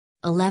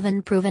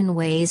11 Proven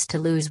Ways to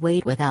Lose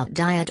Weight Without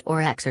Diet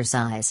or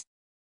Exercise.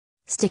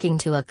 Sticking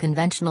to a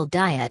conventional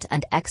diet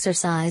and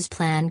exercise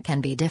plan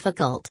can be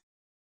difficult.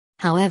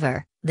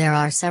 However, there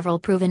are several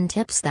proven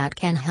tips that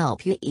can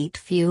help you eat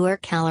fewer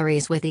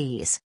calories with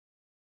ease.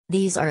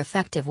 These are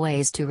effective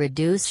ways to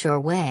reduce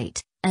your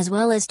weight, as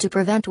well as to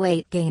prevent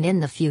weight gain in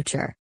the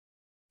future.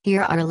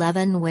 Here are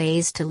 11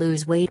 ways to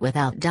lose weight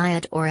without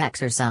diet or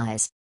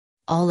exercise.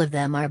 All of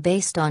them are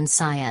based on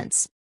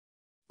science.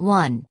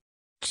 1.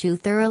 Chew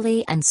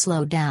thoroughly and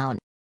slow down.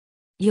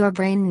 Your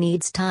brain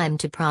needs time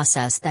to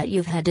process that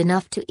you've had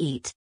enough to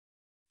eat.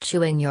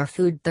 Chewing your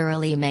food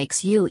thoroughly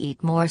makes you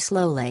eat more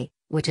slowly,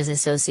 which is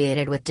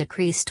associated with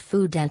decreased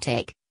food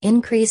intake,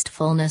 increased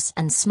fullness,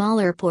 and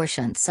smaller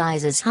portion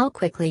sizes. How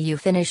quickly you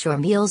finish your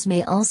meals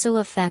may also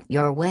affect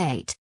your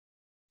weight.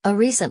 A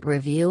recent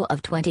review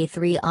of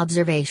 23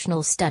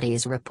 observational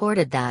studies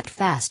reported that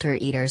faster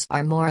eaters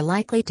are more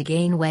likely to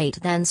gain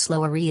weight than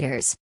slower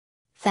eaters.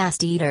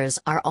 Fast eaters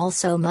are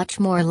also much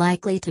more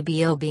likely to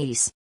be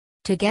obese.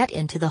 To get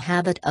into the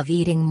habit of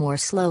eating more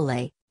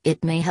slowly,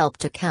 it may help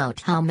to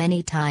count how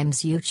many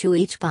times you chew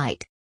each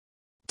bite.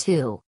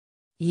 2.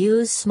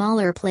 Use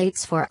smaller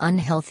plates for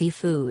unhealthy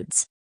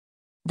foods.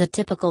 The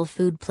typical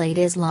food plate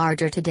is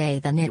larger today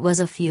than it was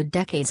a few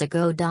decades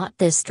ago.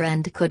 This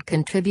trend could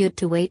contribute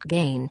to weight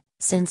gain,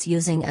 since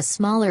using a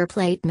smaller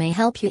plate may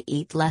help you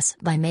eat less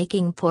by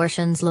making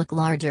portions look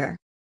larger.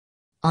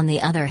 On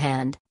the other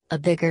hand, a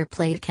bigger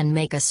plate can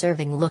make a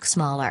serving look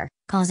smaller,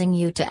 causing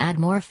you to add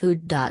more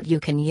food. You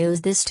can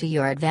use this to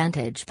your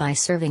advantage by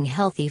serving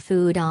healthy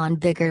food on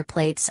bigger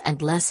plates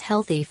and less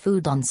healthy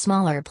food on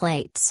smaller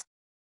plates.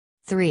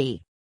 3.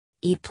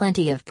 Eat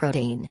plenty of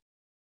protein.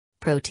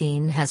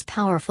 Protein has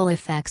powerful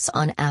effects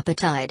on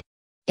appetite.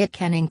 It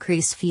can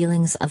increase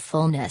feelings of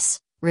fullness,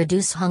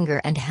 reduce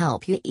hunger, and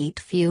help you eat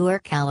fewer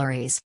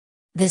calories.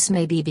 This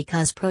may be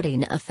because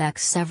protein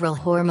affects several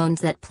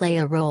hormones that play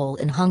a role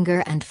in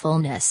hunger and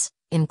fullness,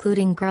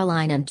 including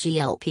ghrelin and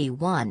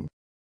GLP-1.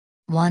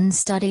 One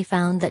study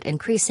found that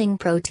increasing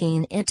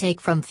protein intake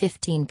from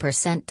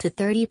 15% to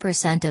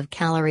 30% of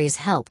calories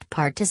helped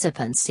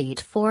participants eat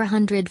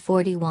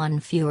 441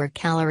 fewer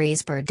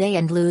calories per day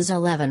and lose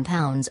 11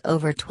 pounds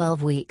over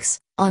 12 weeks,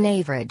 on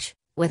average,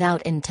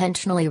 without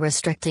intentionally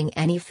restricting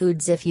any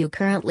foods. If you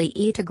currently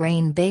eat a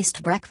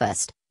grain-based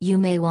breakfast, you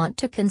may want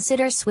to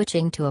consider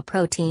switching to a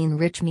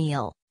protein-rich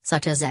meal,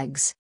 such as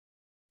eggs.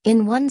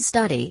 In one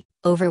study,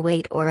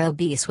 overweight or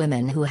obese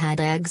women who had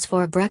eggs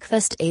for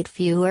breakfast ate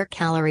fewer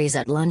calories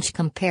at lunch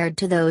compared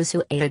to those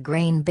who ate a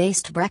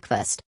grain-based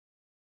breakfast.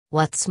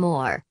 What's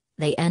more,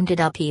 they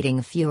ended up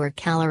eating fewer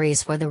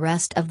calories for the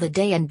rest of the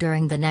day and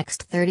during the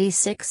next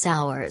 36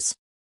 hours.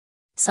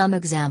 Some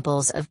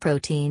examples of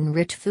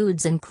protein-rich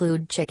foods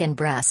include chicken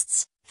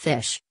breasts,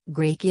 fish,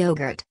 Greek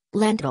yogurt,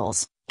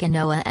 lentils,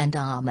 quinoa, and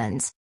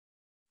almonds.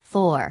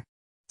 4.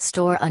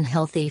 Store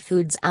unhealthy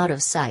foods out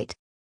of sight.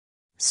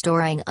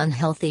 Storing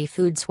unhealthy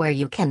foods where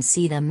you can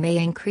see them may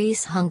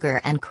increase hunger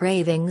and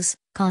cravings,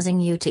 causing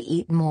you to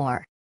eat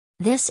more.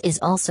 This is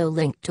also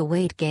linked to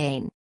weight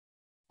gain.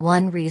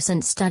 One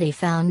recent study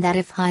found that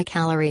if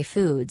high-calorie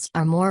foods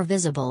are more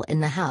visible in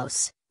the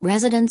house,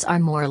 residents are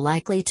more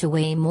likely to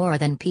weigh more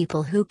than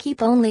people who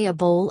keep only a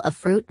bowl of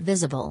fruit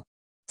visible.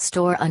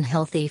 Store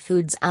unhealthy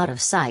foods out of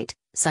sight,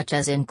 such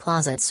as in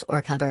closets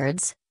or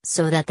cupboards,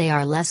 so that they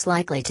are less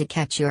likely to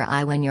catch your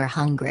eye when you're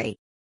hungry.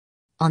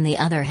 On the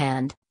other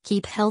hand,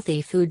 keep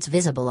healthy foods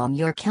visible on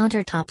your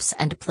countertops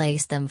and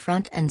place them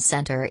front and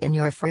center in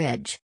your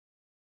fridge.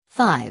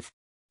 5.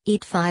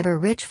 Eat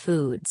fiber-rich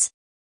foods.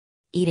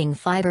 Eating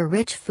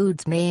fiber-rich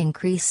foods may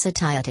increase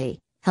satiety,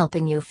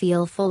 helping you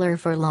feel fuller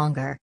for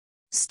longer.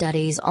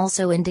 Studies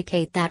also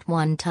indicate that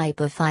one type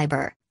of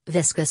fiber,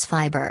 viscous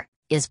fiber,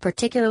 is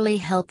particularly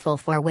helpful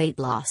for weight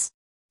loss.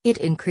 It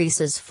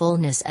increases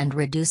fullness and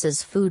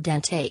reduces food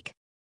intake.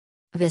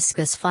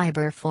 Viscous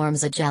fiber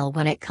forms a gel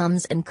when it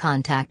comes in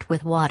contact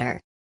with water.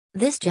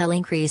 This gel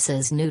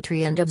increases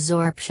nutrient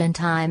absorption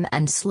time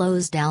and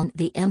slows down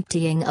the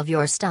emptying of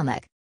your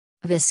stomach.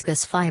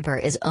 Viscous fiber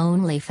is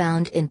only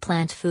found in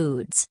plant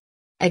foods.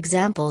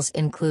 Examples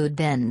include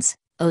beans,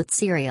 oat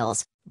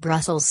cereals,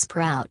 Brussels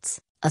sprouts,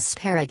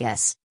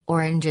 asparagus,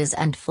 oranges,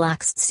 and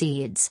flax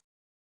seeds.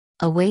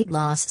 A weight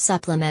loss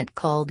supplement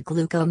called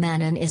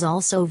glucomannan is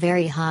also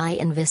very high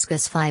in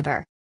viscous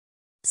fiber.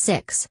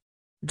 6.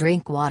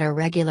 Drink water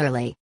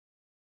regularly.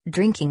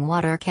 Drinking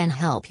water can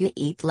help you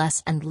eat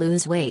less and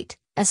lose weight,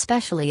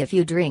 especially if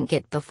you drink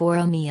it before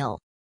a meal.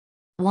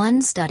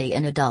 One study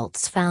in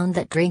adults found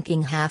that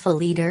drinking half a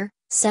liter,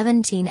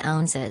 17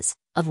 ounces,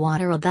 of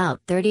water about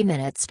 30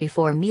 minutes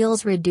before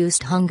meals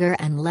reduced hunger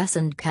and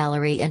lessened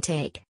calorie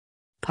intake.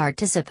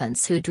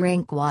 Participants who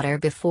drink water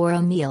before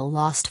a meal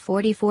lost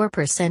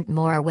 44%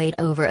 more weight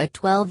over a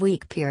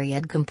 12-week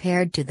period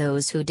compared to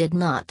those who did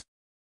not.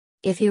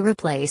 If you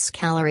replace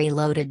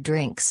calorie-loaded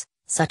drinks,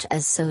 such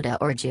as soda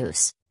or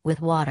juice, with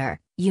water,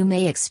 you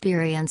may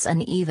experience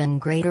an even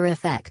greater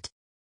effect.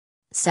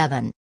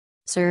 7.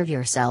 Serve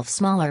yourself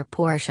smaller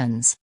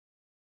portions.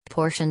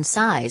 Portion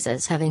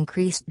sizes have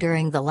increased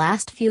during the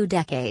last few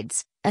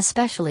decades,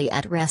 especially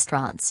at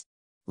restaurants.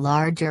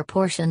 Larger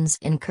portions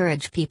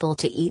encourage people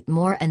to eat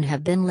more and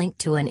have been linked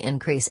to an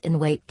increase in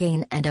weight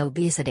gain and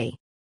obesity.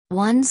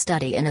 One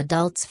study in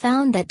adults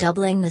found that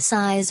doubling the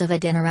size of a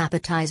dinner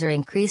appetizer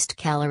increased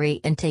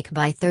calorie intake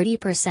by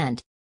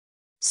 30%.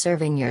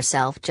 Serving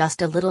yourself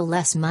just a little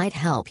less might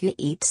help you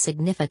eat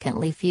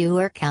significantly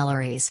fewer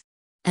calories.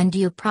 And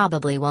you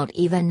probably won't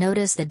even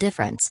notice the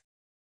difference.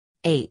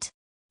 8.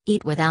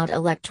 Eat without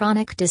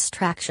electronic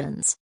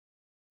distractions.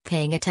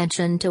 Paying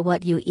attention to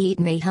what you eat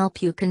may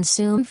help you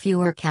consume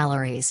fewer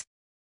calories.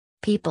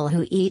 People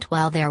who eat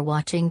while they're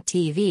watching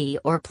TV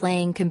or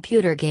playing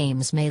computer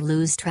games may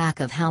lose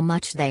track of how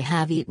much they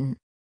have eaten.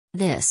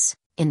 This,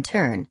 in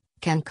turn,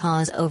 can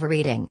cause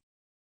overeating.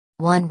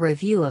 One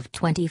review of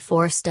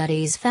 24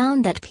 studies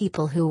found that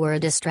people who were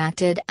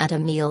distracted at a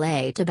meal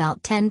ate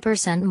about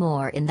 10%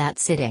 more in that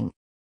sitting.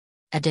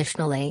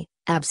 Additionally,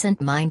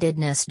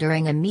 absent-mindedness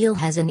during a meal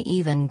has an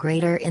even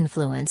greater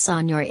influence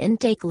on your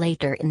intake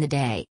later in the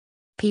day.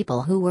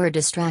 People who were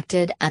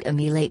distracted at a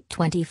meal ate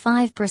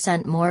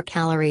 25% more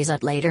calories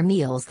at later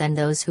meals than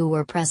those who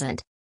were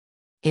present.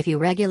 If you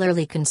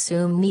regularly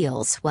consume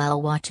meals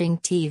while watching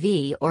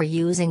TV or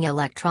using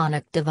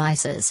electronic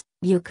devices,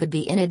 you could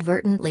be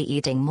inadvertently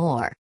eating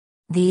more.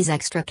 These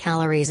extra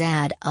calories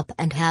add up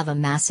and have a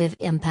massive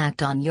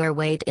impact on your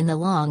weight in the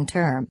long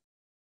term.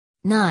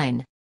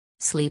 9.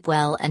 Sleep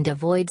well and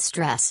avoid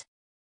stress.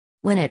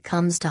 When it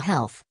comes to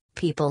health,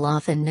 people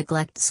often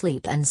neglect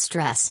sleep and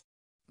stress.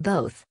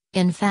 Both,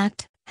 in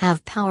fact,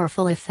 have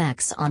powerful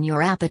effects on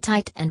your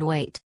appetite and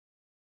weight.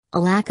 A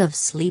lack of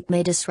sleep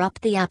may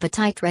disrupt the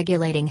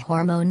appetite-regulating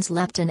hormones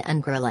leptin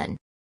and ghrelin.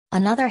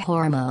 Another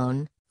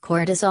hormone,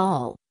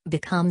 cortisol,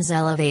 becomes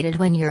elevated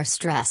when you're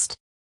stressed.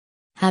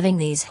 Having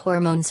these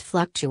hormones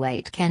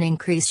fluctuate can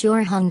increase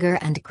your hunger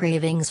and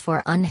cravings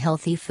for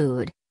unhealthy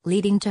food,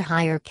 leading to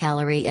higher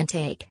calorie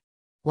intake.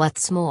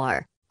 What's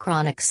more,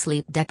 chronic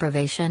sleep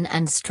deprivation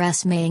and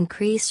stress may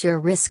increase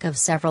your risk of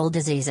several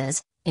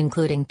diseases,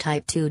 including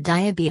type 2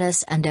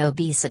 diabetes and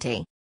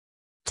obesity.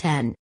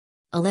 10.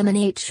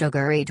 Eliminate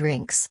sugary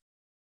drinks.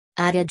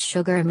 Added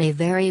sugar may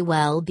very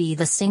well be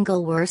the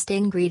single worst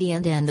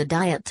ingredient in the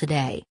diet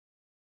today.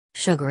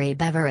 Sugary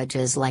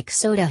beverages like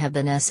soda have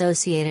been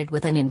associated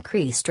with an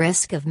increased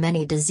risk of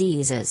many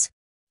diseases.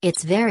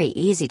 It's very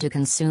easy to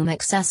consume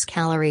excess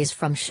calories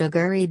from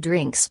sugary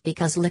drinks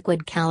because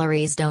liquid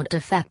calories don't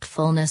affect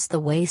fullness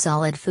the way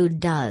solid food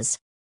does.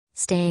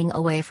 Staying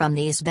away from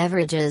these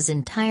beverages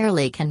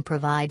entirely can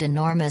provide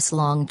enormous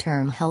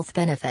long-term health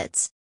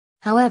benefits.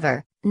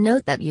 However,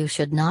 note that you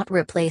should not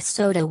replace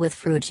soda with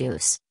fruit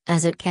juice,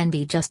 as it can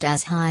be just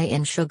as high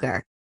in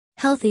sugar.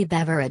 Healthy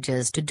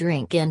beverages to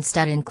drink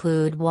instead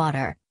include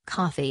water,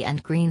 coffee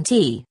and green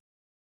tea.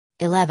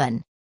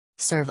 11.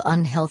 Serve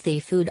unhealthy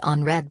food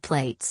on red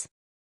plates.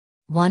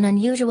 One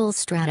unusual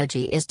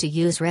strategy is to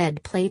use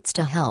red plates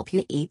to help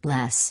you eat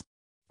less.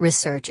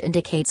 Research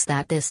indicates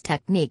that this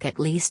technique at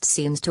least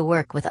seems to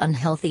work with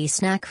unhealthy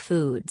snack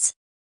foods.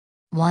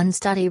 One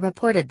study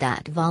reported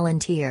that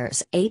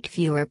volunteers ate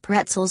fewer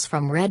pretzels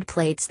from red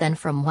plates than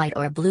from white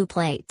or blue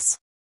plates.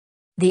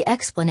 The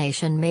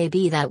explanation may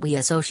be that we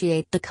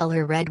associate the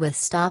color red with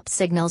stop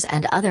signals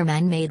and other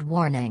man-made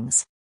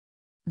warnings.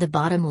 The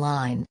bottom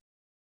line: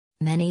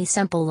 many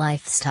simple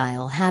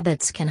lifestyle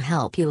habits can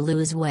help you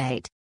lose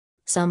weight.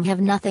 Some have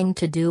nothing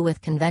to do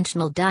with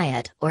conventional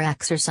diet or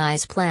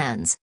exercise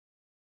plans.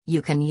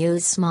 You can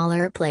use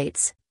smaller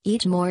plates,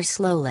 eat more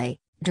slowly,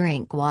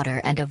 drink water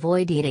and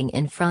avoid eating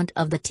in front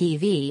of the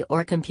TV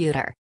or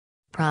computer.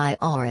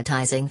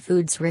 Prioritizing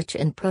foods rich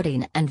in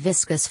protein and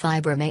viscous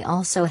fiber may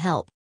also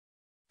help.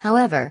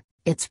 However,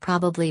 it's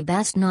probably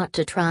best not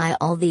to try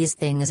all these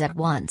things at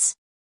once.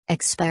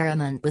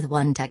 Experiment with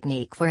one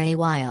technique for a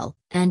while,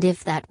 and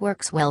if that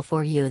works well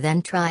for you,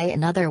 then try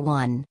another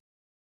one.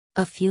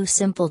 A few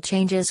simple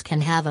changes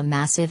can have a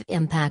massive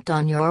impact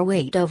on your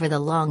weight over the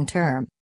long term.